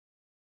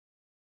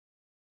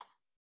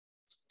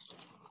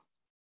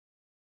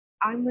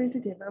I'm going to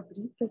give a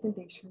brief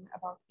presentation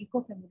about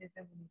ecofeminism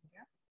in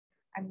India.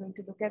 I'm going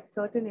to look at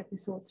certain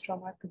episodes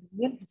from our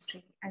colonial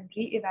history and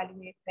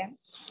re-evaluate them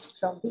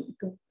from the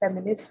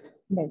ecofeminist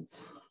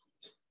lens.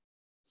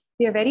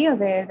 We are very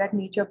aware that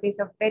nature plays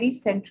a very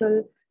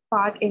central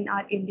part in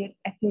our Indian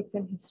ethics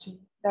and history.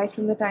 Right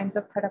from the times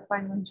of Harappa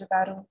and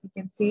Mohenjo-daro, we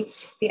can see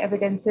the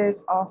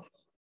evidences of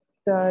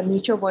the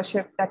nature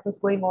worship that was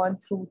going on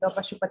through the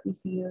Pashupati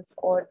seals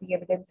or the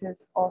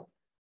evidences of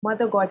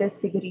Mother Goddess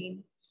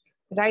figurine,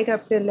 right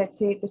up till, let's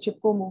say, the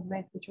Chipko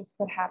movement, which was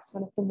perhaps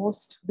one of the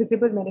most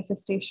visible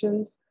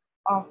manifestations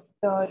of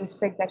the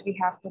respect that we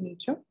have for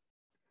nature.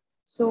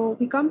 So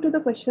we come to the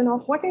question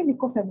of what is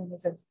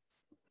ecofeminism?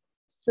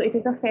 So it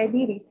is a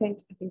fairly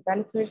recent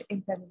development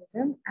in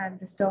feminism, and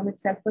this term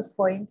itself was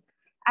coined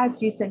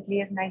as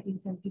recently as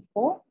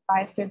 1974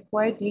 by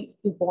Ph.D.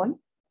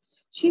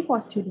 She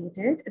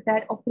postulated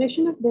that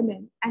oppression of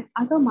women and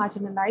other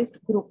marginalized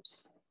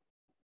groups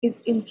is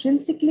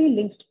intrinsically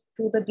linked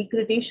to the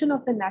degradation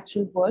of the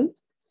natural world,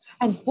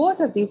 and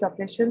both of these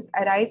oppressions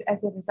arise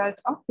as a result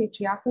of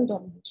patriarchal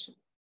domination.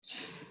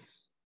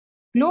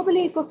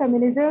 Globally,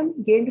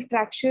 ecofeminism gained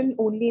traction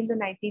only in the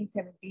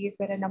 1970s,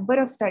 where a number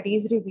of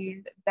studies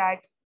revealed that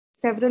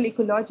several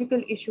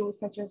ecological issues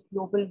such as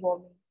global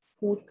warming,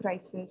 food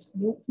crisis,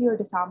 nuclear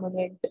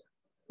disarmament,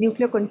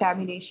 nuclear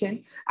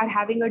contamination are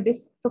having a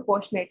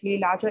disproportionately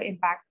larger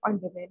impact on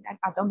women and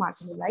other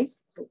marginalized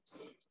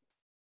groups.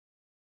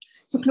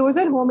 So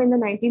closer home in the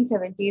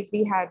 1970s,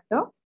 we had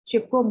the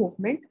Chipko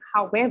movement.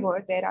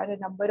 However, there are a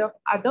number of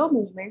other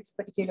movements,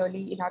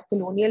 particularly in our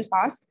colonial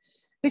past,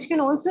 which can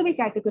also be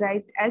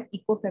categorized as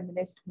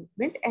ecofeminist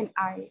movement. And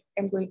I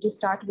am going to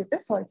start with the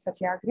Salt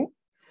Satyagraha.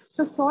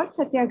 So Salt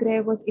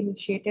Satyagraha was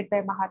initiated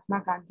by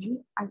Mahatma Gandhi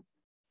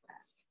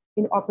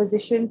in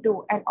opposition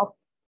to an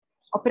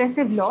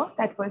oppressive law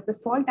that was the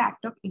Salt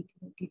Act of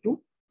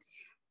 1882.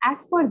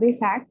 As per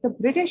this act, the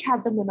British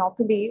had the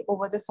monopoly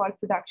over the salt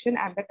production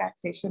and the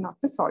taxation of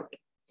the salt.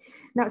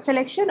 Now,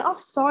 selection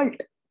of salt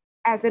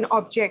as an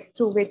object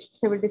through which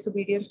civil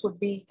disobedience could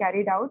be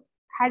carried out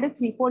had a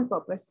threefold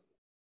purpose.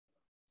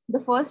 The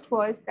first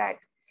was that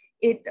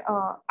it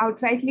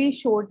outrightly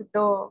showed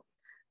the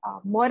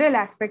moral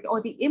aspect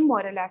or the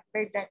immoral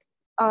aspect that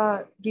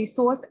a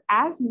resource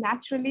as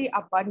naturally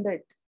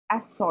abundant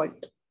as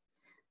salt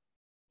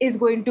is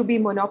going to be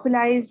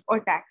monopolized or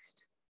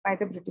taxed by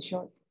the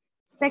Britishers.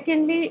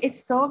 Secondly, it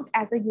served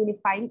as a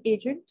unifying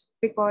agent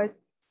because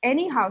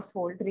any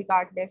household,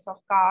 regardless of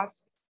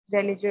caste,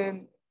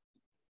 religion,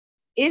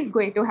 is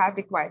going to have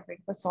requirement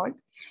for salt.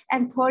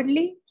 And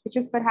thirdly, which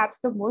is perhaps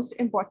the most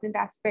important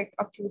aspect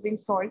of choosing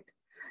salt,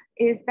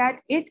 is that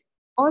it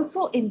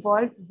also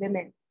involved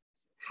women.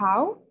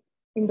 How?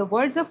 In the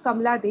words of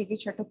Kamala Devi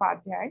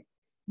Chattopadhyay,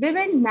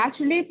 women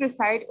naturally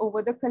preside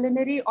over the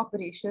culinary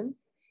operations.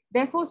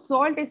 Therefore,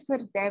 salt is for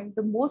them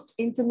the most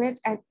intimate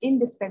and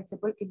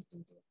indispensable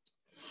ingredient.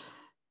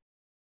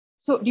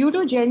 So due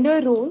to gender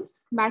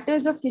roles,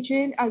 matters of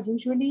kitchen are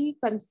usually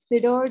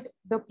considered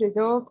the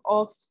preserve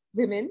of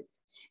women,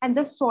 and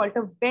the salt,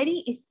 a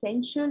very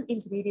essential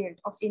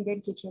ingredient of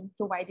Indian kitchen,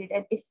 provided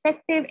an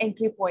effective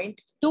entry point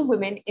to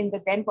women in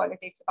the then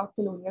politics of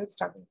colonial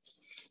struggle.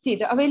 See,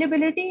 the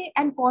availability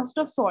and cost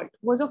of salt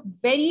was of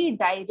very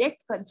direct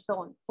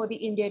concern for the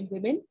Indian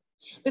women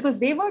because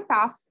they were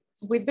tasked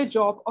with the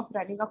job of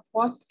running a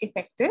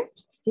cost-effective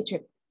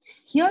kitchen.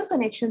 Here,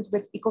 connections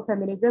with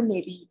ecofeminism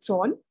may be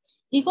drawn.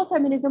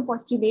 Ecofeminism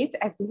postulates,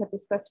 as we have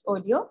discussed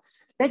earlier,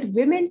 that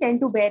women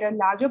tend to bear a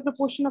larger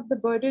proportion of the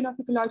burden of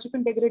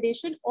ecological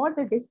degradation or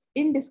the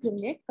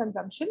indiscriminate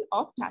consumption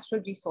of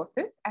natural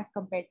resources as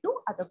compared to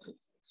other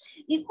groups.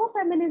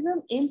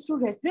 Ecofeminism aims to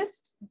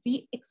resist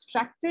the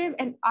extractive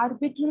and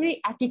arbitrary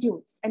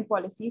attitudes and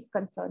policies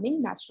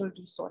concerning natural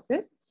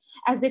resources,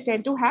 as they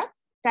tend to have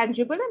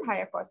tangible and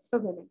higher costs for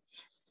women.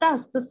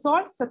 Thus, the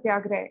Salt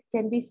Satyagraha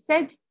can be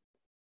said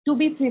to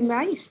be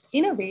premised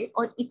in a way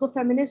on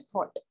ecofeminist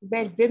thought,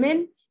 where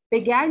women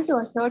began to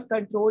assert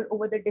control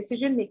over the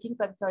decision-making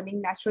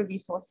concerning natural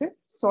resources,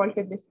 salt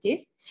in this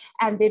case,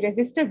 and they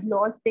resisted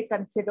laws they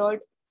considered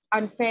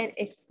unfair,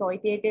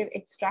 exploitative,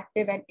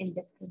 extractive, and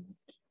indiscriminate.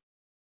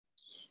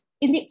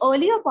 In the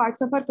earlier parts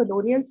of our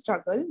colonial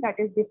struggle, that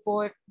is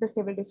before the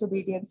civil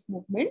disobedience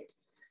movement,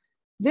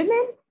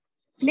 women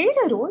played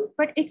a role,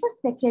 but it was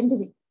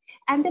secondary.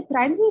 And the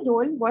primary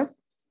role was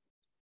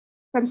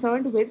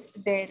concerned with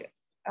their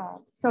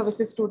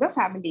services to the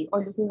family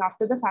or looking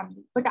after the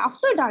family. But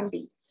after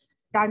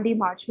Dandi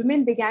March,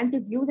 women began to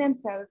view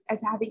themselves as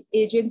having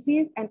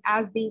agencies and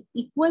as being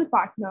equal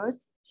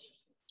partners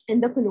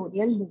in the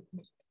colonial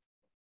movement.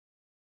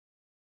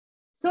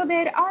 So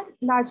there are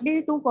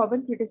largely two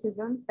common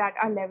criticisms that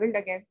are leveled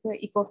against the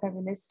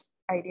ecofeminist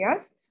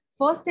ideas.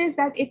 First is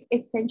that it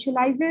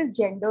essentializes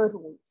gender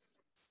roles.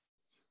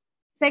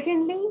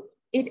 Secondly,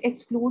 it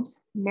excludes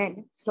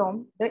men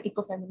from the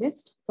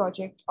ecofeminist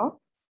project of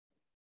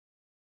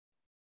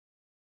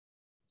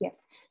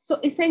Yes. So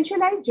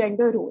essentialize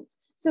gender roles.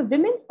 So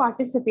women's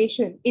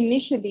participation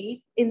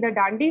initially in the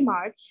Dandi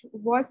March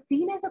was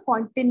seen as a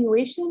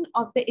continuation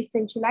of the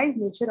essentialized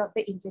nature of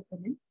the Indian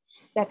women,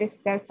 that is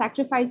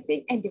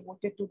self-sacrificing and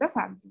devoted to the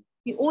family.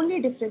 The only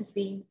difference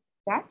being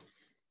that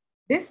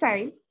this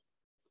time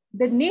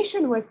the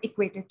nation was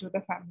equated to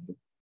the family.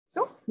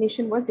 So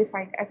nation was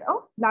defined as a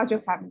larger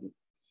family.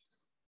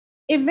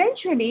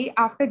 Eventually,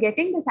 after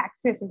getting this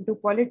access into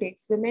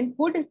politics, women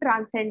could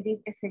transcend these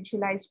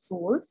essentialized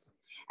roles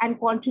and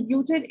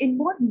contributed in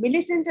more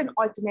militant and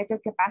alternative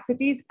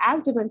capacities,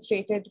 as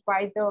demonstrated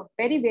by the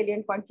very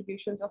valiant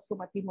contributions of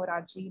Sumati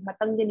Morarji,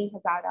 Matangini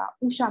Hazara,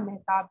 Usha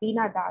Mehta,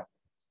 Beena Das,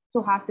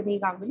 Suhasini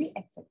Ganguly,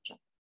 etc.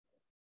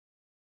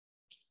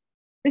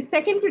 The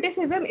second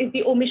criticism is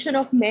the omission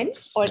of men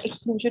or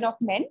exclusion of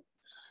men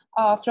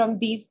from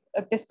this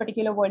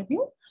particular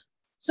worldview.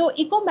 So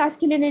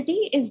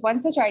eco-masculinity is one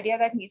such idea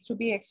that needs to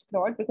be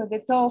explored because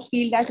it's a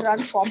field that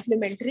runs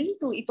complementary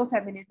to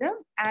ecofeminism,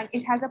 and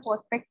it has a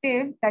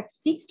perspective that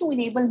seeks to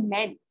enable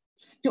men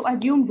to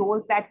assume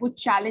roles that would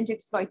challenge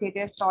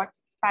exploitative thought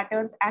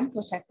patterns and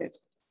processes.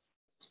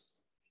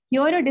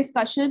 Here, a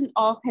discussion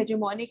of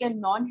hegemonic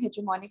and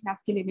non-hegemonic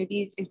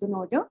masculinities is in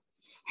order.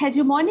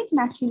 Hegemonic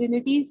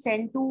masculinities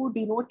tend to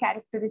denote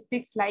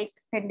characteristics like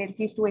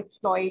tendencies to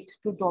exploit,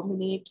 to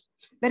dominate,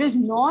 whereas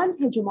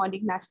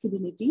non-hegemonic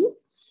masculinities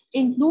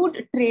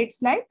include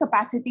traits like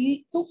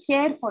capacity to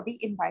care for the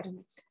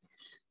environment.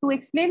 To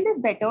explain this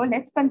better,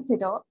 let's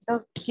consider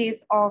the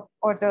case of,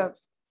 or the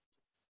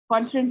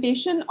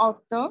confrontation of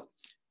the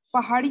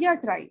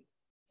Pahadia tribe,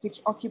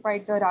 which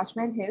occupied the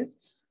Rajmahal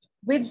Hills,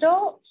 with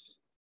the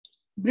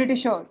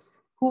Britishers,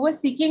 who were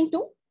seeking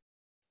to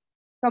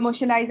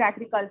commercialize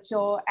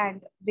agriculture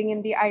and bring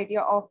in the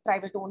idea of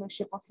private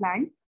ownership of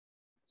land.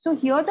 So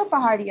here the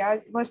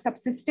Pahadiyas were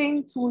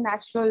subsisting through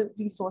natural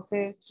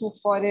resources, through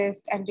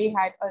forest, and they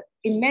had an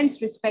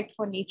immense respect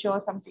for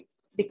nature, something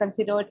they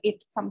considered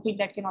it something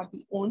that cannot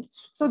be owned.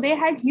 So they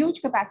had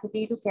huge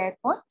capacity to care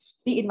for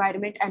the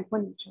environment and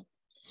for nature.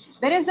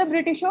 Whereas the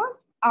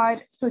Britishers are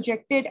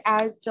projected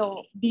as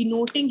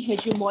denoting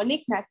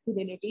hegemonic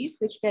masculinities,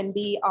 which can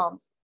be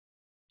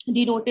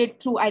denoted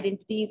through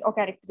identities or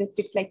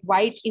characteristics like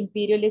white,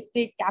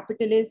 imperialistic,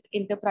 capitalist,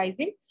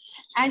 enterprising,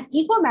 and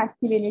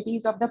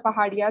eco-masculinities of the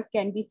Pahadiyas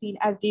can be seen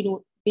as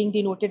being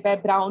denoted by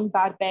brown,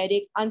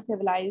 barbaric,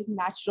 uncivilized,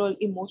 natural,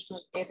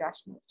 emotional,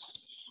 irrational,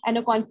 and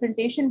a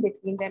confrontation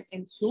between them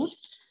ensued.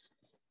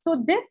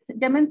 So this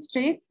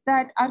demonstrates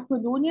that our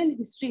colonial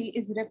history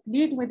is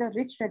replete with a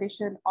rich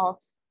tradition of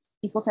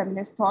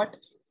ecofeminist thought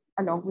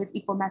along with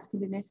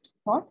eco-masculinist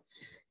thought.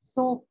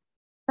 So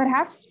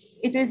perhaps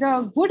it is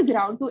a good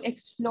ground to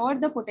explore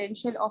the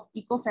potential of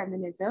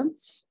ecofeminism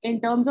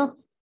in terms of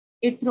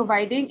it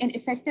providing an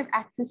effective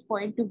access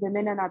point to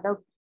women and other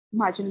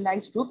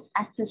marginalized groups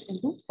access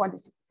into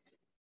politics.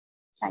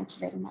 Thank you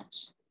very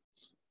much.